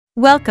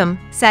Welcome,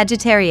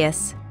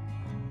 Sagittarius.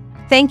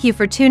 Thank you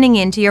for tuning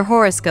in to your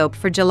horoscope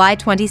for July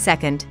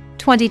 22nd,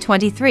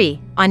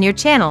 2023, on your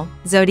channel,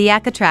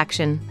 Zodiac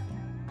Attraction.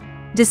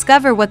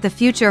 Discover what the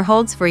future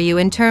holds for you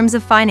in terms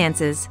of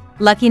finances,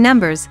 lucky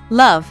numbers,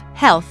 love,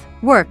 health,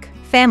 work,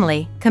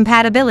 family,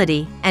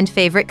 compatibility, and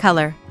favorite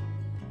color.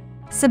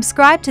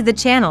 Subscribe to the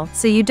channel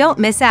so you don't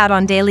miss out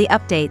on daily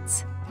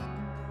updates.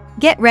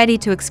 Get ready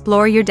to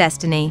explore your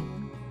destiny.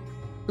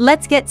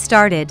 Let's get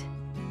started.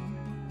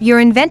 Your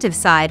inventive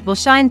side will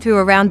shine through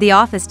around the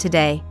office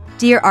today,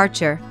 dear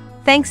Archer,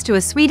 thanks to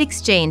a sweet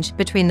exchange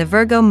between the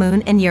Virgo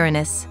moon and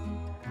Uranus.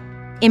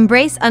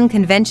 Embrace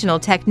unconventional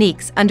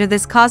techniques under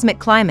this cosmic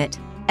climate,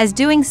 as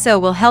doing so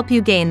will help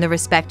you gain the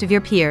respect of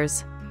your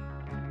peers.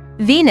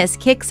 Venus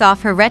kicks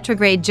off her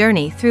retrograde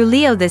journey through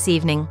Leo this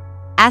evening,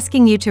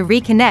 asking you to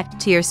reconnect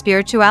to your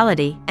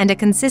spirituality and a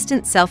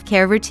consistent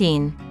self-care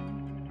routine.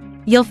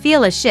 You'll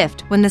feel a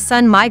shift when the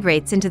sun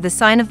migrates into the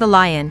sign of the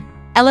Lion,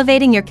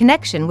 elevating your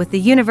connection with the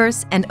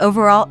universe and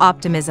overall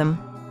optimism.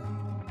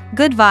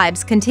 Good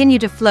vibes continue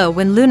to flow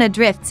when Luna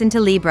drifts into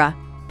Libra,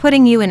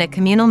 putting you in a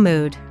communal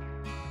mood.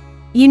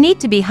 You need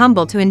to be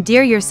humble to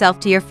endear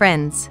yourself to your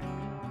friends.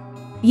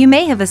 You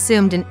may have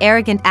assumed an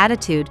arrogant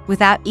attitude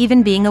without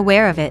even being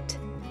aware of it.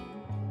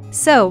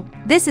 So,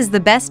 this is the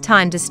best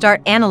time to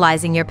start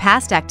analyzing your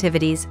past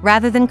activities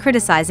rather than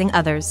criticizing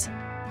others.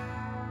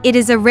 It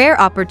is a rare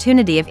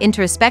opportunity of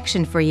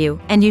introspection for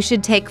you, and you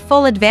should take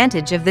full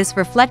advantage of this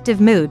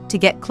reflective mood to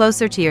get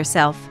closer to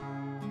yourself.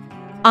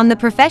 On the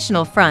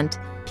professional front,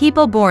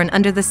 people born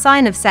under the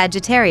sign of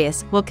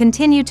Sagittarius will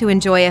continue to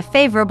enjoy a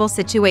favorable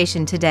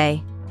situation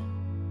today.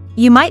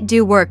 You might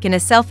do work in a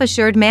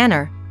self-assured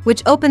manner,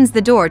 which opens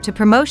the door to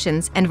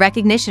promotions and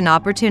recognition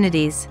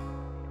opportunities.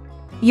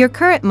 Your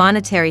current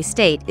monetary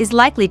state is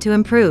likely to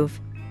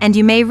improve, and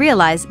you may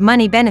realize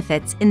money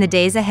benefits in the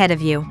days ahead of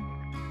you.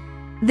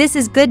 This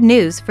is good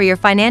news for your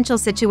financial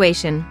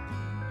situation.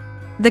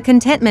 The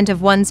contentment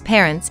of one's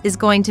parents is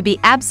going to be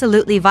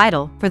absolutely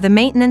vital for the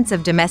maintenance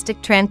of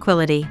domestic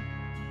tranquility.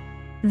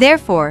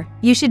 Therefore,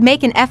 you should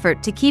make an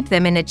effort to keep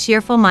them in a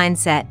cheerful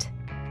mindset.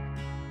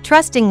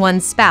 Trusting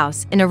one's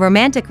spouse in a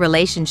romantic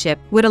relationship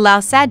would allow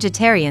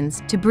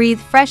Sagittarians to breathe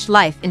fresh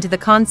life into the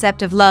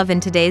concept of love in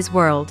today's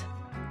world.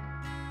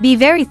 Be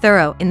very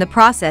thorough in the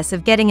process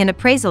of getting an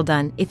appraisal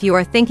done if you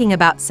are thinking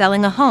about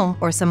selling a home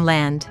or some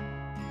land.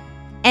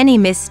 Any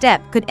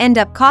misstep could end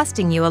up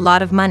costing you a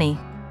lot of money.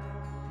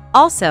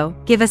 Also,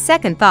 give a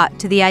second thought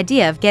to the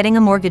idea of getting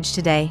a mortgage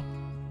today.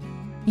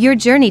 Your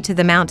journey to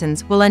the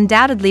mountains will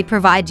undoubtedly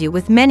provide you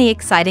with many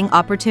exciting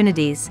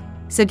opportunities,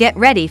 so get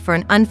ready for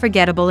an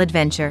unforgettable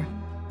adventure.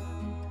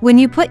 When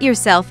you put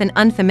yourself in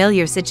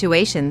unfamiliar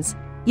situations,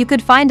 you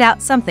could find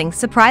out something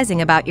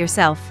surprising about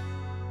yourself.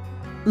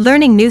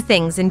 Learning new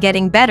things and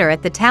getting better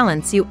at the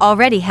talents you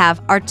already have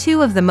are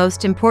two of the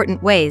most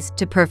important ways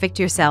to perfect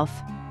yourself.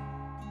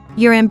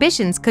 Your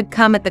ambitions could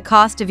come at the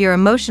cost of your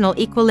emotional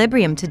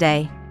equilibrium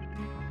today.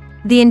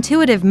 The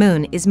intuitive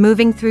moon is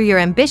moving through your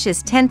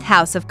ambitious 10th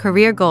house of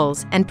career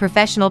goals and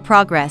professional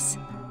progress,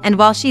 and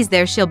while she's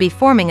there, she'll be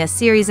forming a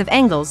series of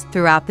angles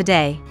throughout the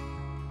day.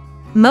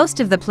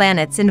 Most of the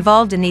planets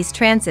involved in these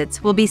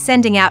transits will be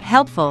sending out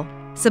helpful,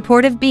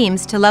 supportive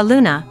beams to La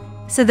Luna,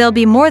 so they'll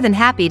be more than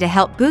happy to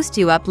help boost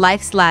you up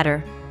life's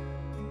ladder.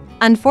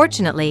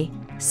 Unfortunately,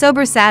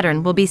 sober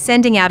Saturn will be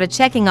sending out a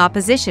checking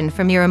opposition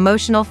from your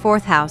emotional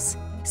 4th house,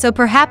 so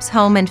perhaps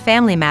home and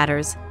family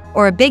matters,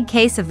 or a big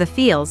case of the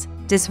feels,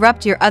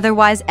 disrupt your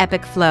otherwise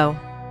epic flow.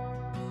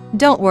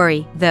 Don't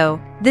worry,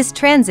 though, this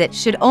transit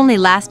should only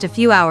last a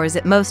few hours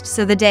at most,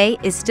 so the day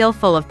is still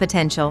full of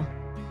potential.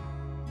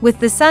 With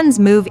the sun's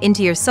move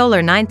into your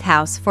solar 9th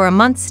house for a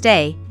month's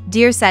stay,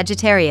 dear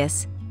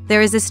Sagittarius,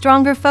 there is a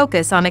stronger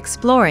focus on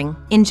exploring,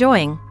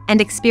 enjoying,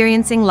 and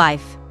experiencing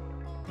life.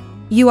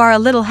 You are a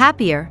little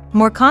happier,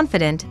 more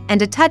confident,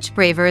 and a touch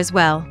braver as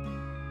well.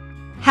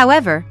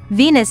 However,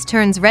 Venus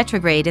turns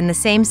retrograde in the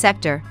same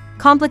sector,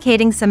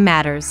 complicating some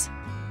matters.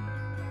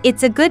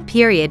 It's a good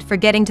period for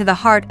getting to the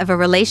heart of a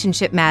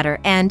relationship matter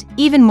and,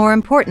 even more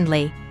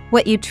importantly,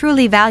 what you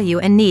truly value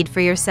and need for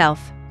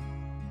yourself.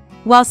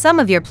 While some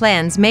of your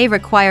plans may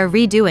require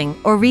redoing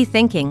or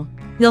rethinking,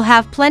 you'll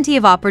have plenty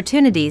of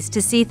opportunities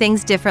to see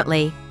things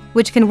differently,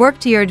 which can work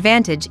to your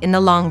advantage in the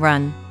long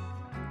run.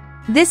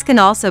 This can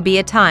also be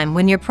a time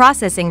when you're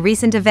processing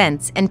recent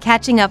events and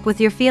catching up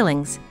with your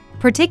feelings,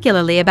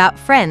 particularly about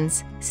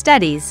friends,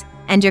 studies,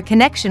 and your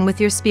connection with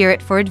your spirit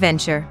for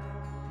adventure.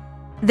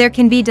 There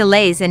can be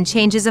delays and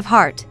changes of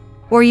heart,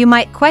 or you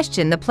might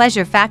question the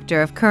pleasure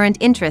factor of current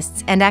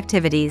interests and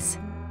activities.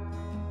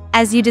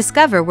 As you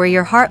discover where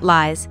your heart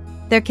lies,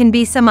 there can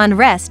be some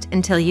unrest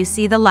until you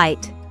see the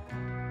light.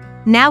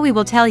 Now we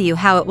will tell you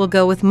how it will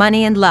go with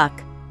money and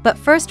luck, but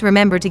first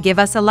remember to give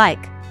us a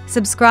like,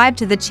 subscribe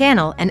to the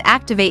channel and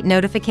activate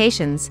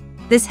notifications.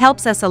 This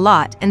helps us a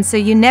lot, and so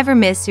you never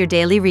miss your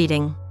daily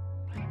reading.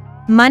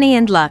 Money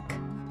and luck.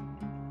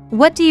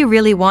 What do you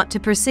really want to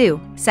pursue,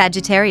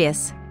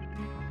 Sagittarius?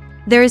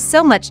 There is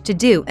so much to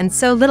do and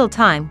so little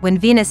time when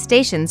Venus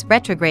stations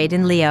retrograde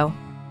in Leo.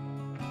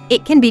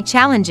 It can be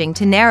challenging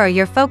to narrow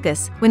your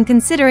focus when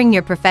considering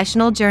your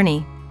professional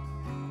journey.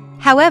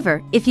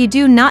 However, if you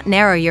do not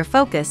narrow your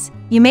focus,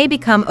 you may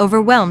become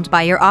overwhelmed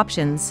by your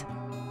options.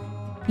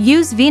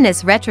 Use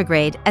Venus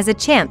retrograde as a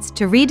chance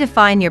to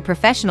redefine your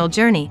professional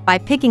journey by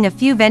picking a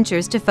few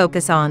ventures to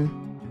focus on.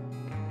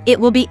 It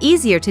will be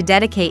easier to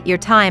dedicate your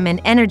time and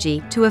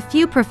energy to a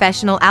few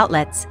professional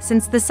outlets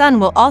since the Sun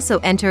will also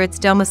enter its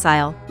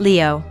domicile,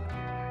 Leo.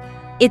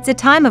 It's a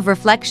time of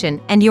reflection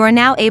and you are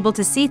now able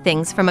to see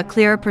things from a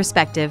clearer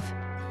perspective.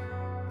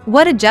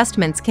 What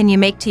adjustments can you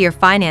make to your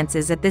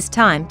finances at this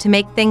time to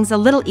make things a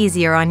little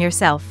easier on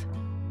yourself?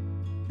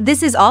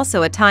 This is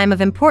also a time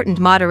of important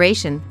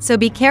moderation, so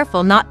be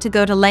careful not to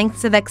go to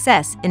lengths of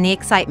excess in the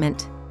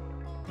excitement.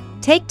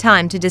 Take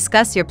time to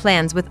discuss your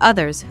plans with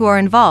others who are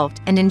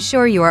involved and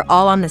ensure you are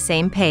all on the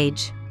same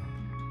page.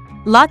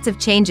 Lots of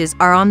changes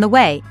are on the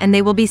way and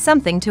they will be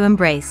something to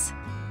embrace.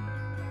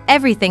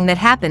 Everything that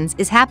happens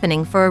is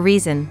happening for a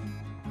reason.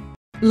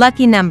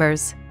 Lucky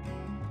numbers.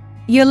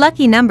 Your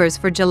lucky numbers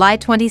for July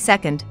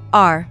 22nd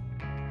are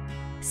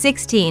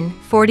 16,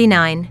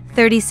 49,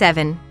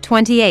 37,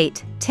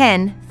 28,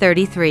 10,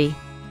 33.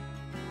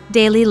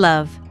 Daily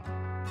love.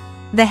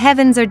 The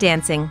heavens are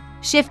dancing,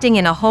 shifting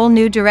in a whole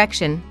new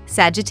direction,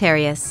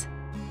 Sagittarius.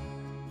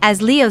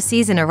 As Leo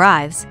season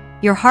arrives,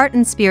 your heart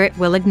and spirit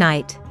will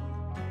ignite.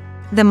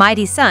 The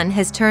mighty Sun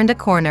has turned a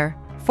corner,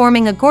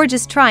 forming a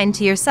gorgeous trine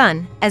to your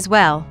Sun as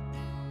well.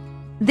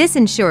 This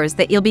ensures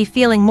that you'll be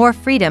feeling more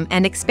freedom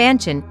and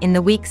expansion in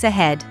the weeks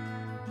ahead.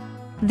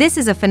 This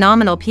is a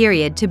phenomenal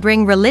period to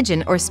bring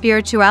religion or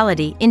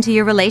spirituality into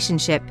your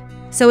relationship,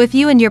 so if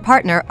you and your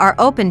partner are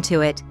open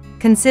to it,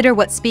 consider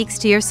what speaks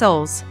to your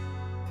souls.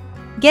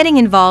 Getting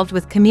involved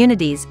with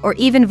communities or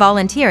even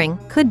volunteering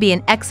could be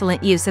an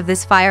excellent use of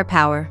this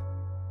firepower.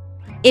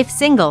 If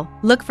single,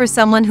 look for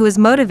someone who is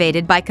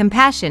motivated by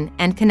compassion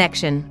and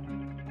connection.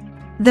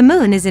 The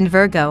moon is in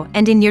Virgo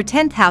and in your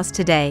 10th house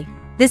today.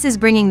 This is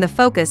bringing the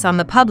focus on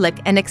the public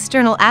and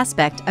external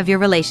aspect of your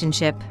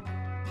relationship.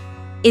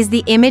 Is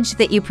the image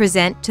that you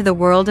present to the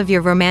world of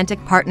your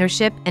romantic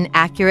partnership an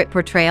accurate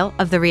portrayal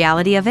of the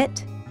reality of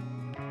it?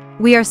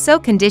 We are so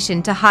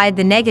conditioned to hide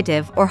the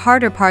negative or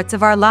harder parts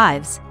of our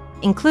lives,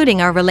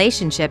 including our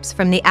relationships,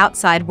 from the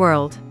outside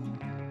world.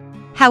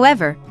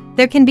 However,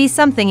 there can be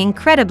something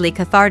incredibly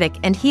cathartic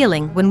and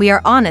healing when we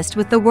are honest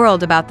with the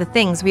world about the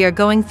things we are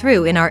going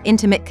through in our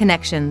intimate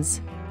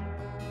connections.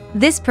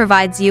 This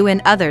provides you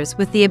and others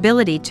with the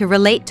ability to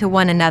relate to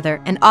one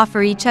another and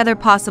offer each other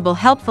possible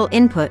helpful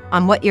input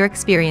on what you're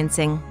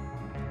experiencing.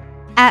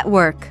 At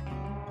work.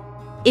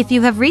 If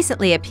you have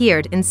recently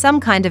appeared in some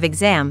kind of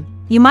exam,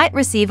 you might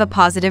receive a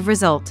positive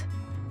result.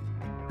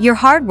 Your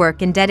hard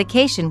work and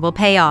dedication will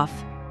pay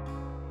off.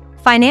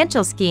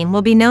 Financial scheme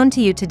will be known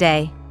to you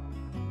today.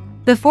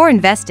 Before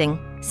investing,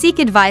 seek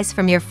advice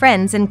from your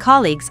friends and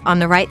colleagues on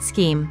the right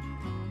scheme.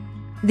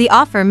 The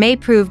offer may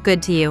prove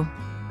good to you.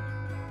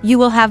 You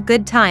will have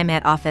good time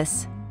at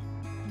office.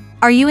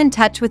 Are you in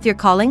touch with your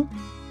calling?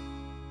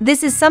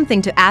 This is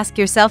something to ask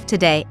yourself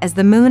today as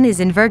the moon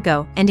is in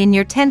Virgo and in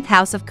your 10th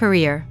house of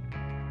career.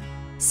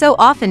 So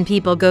often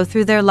people go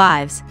through their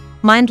lives,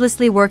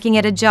 mindlessly working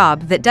at a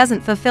job that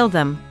doesn't fulfill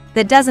them,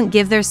 that doesn't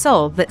give their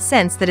soul that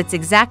sense that it's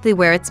exactly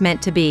where it's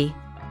meant to be.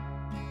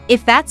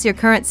 If that's your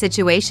current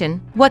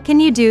situation, what can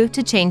you do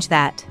to change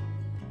that?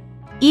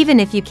 Even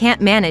if you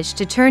can't manage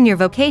to turn your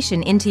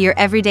vocation into your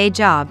everyday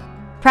job,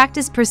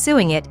 practice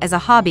pursuing it as a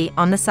hobby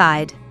on the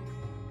side.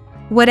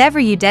 Whatever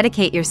you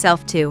dedicate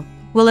yourself to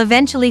will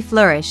eventually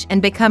flourish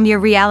and become your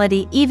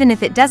reality, even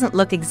if it doesn't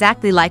look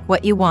exactly like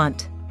what you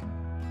want.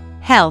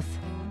 Health.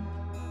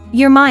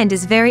 Your mind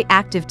is very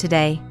active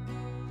today.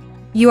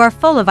 You are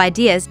full of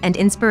ideas and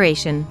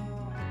inspiration.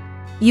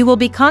 You will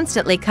be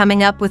constantly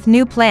coming up with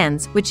new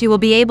plans which you will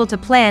be able to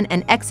plan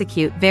and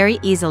execute very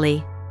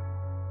easily.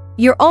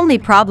 Your only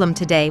problem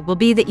today will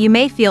be that you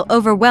may feel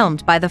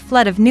overwhelmed by the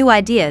flood of new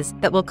ideas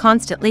that will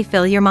constantly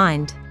fill your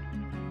mind.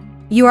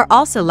 You are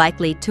also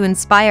likely to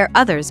inspire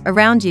others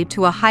around you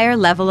to a higher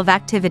level of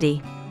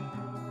activity.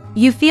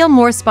 You feel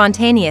more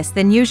spontaneous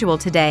than usual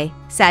today,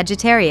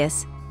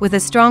 Sagittarius, with a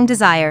strong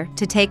desire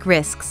to take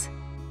risks.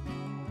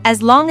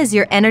 As long as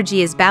your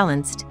energy is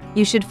balanced,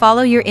 you should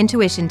follow your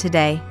intuition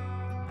today.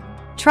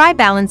 Try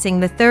balancing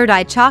the third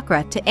eye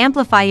chakra to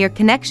amplify your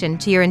connection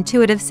to your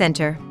intuitive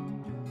center.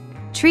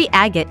 Tree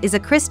agate is a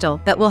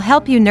crystal that will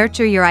help you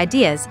nurture your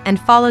ideas and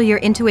follow your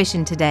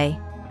intuition today.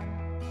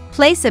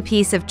 Place a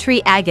piece of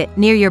tree agate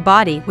near your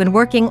body when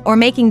working or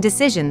making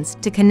decisions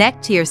to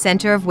connect to your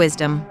center of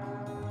wisdom.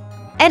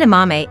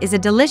 Edamame is a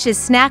delicious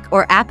snack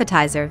or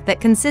appetizer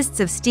that consists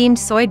of steamed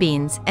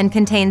soybeans and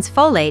contains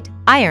folate,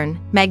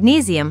 iron,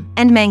 magnesium,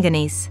 and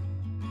manganese.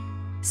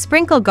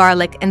 Sprinkle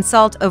garlic and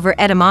salt over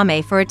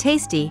edamame for a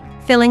tasty,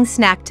 filling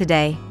snack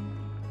today.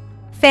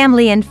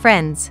 Family and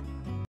friends.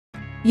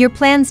 Your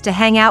plans to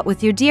hang out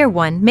with your dear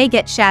one may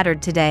get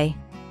shattered today.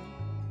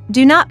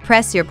 Do not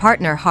press your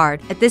partner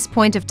hard at this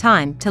point of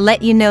time to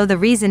let you know the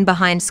reason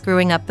behind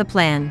screwing up the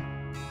plan.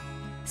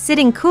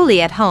 Sitting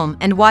coolly at home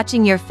and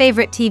watching your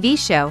favorite TV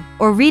show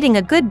or reading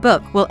a good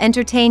book will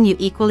entertain you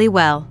equally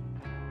well.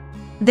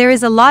 There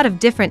is a lot of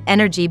different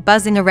energy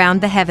buzzing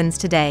around the heavens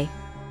today,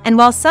 and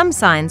while some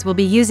signs will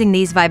be using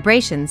these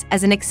vibrations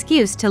as an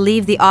excuse to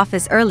leave the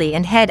office early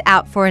and head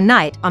out for a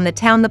night on the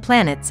town, the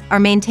planets are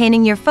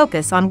maintaining your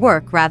focus on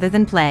work rather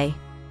than play.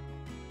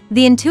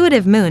 The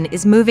intuitive moon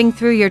is moving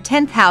through your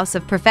 10th house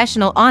of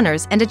professional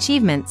honors and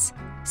achievements,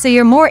 so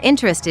you're more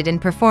interested in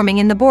performing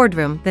in the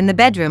boardroom than the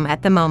bedroom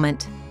at the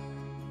moment.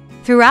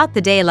 Throughout the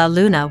day, La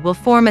Luna will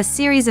form a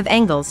series of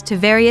angles to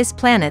various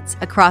planets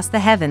across the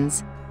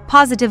heavens,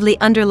 positively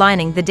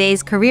underlining the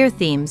day's career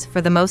themes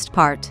for the most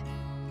part.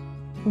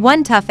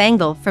 One tough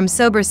angle from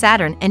sober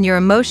Saturn and your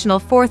emotional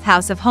 4th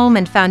house of home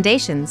and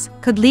foundations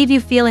could leave you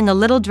feeling a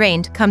little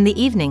drained come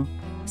the evening,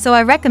 so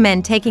I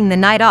recommend taking the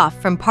night off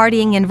from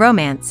partying and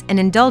romance and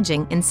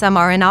indulging in some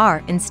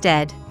R&R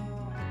instead.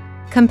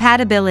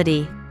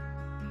 Compatibility.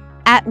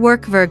 At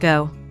work,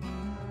 Virgo.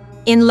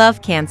 In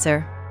love,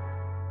 Cancer.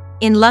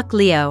 In luck,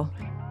 Leo.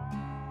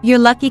 Your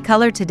lucky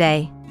color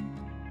today: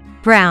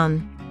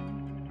 brown.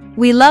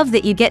 We love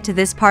that you get to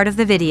this part of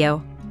the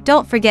video.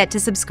 Don't forget to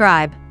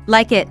subscribe,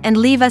 like it, and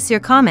leave us your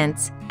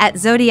comments. At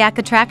Zodiac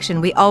Attraction,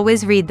 we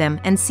always read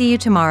them, and see you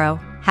tomorrow.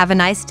 Have a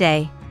nice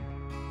day.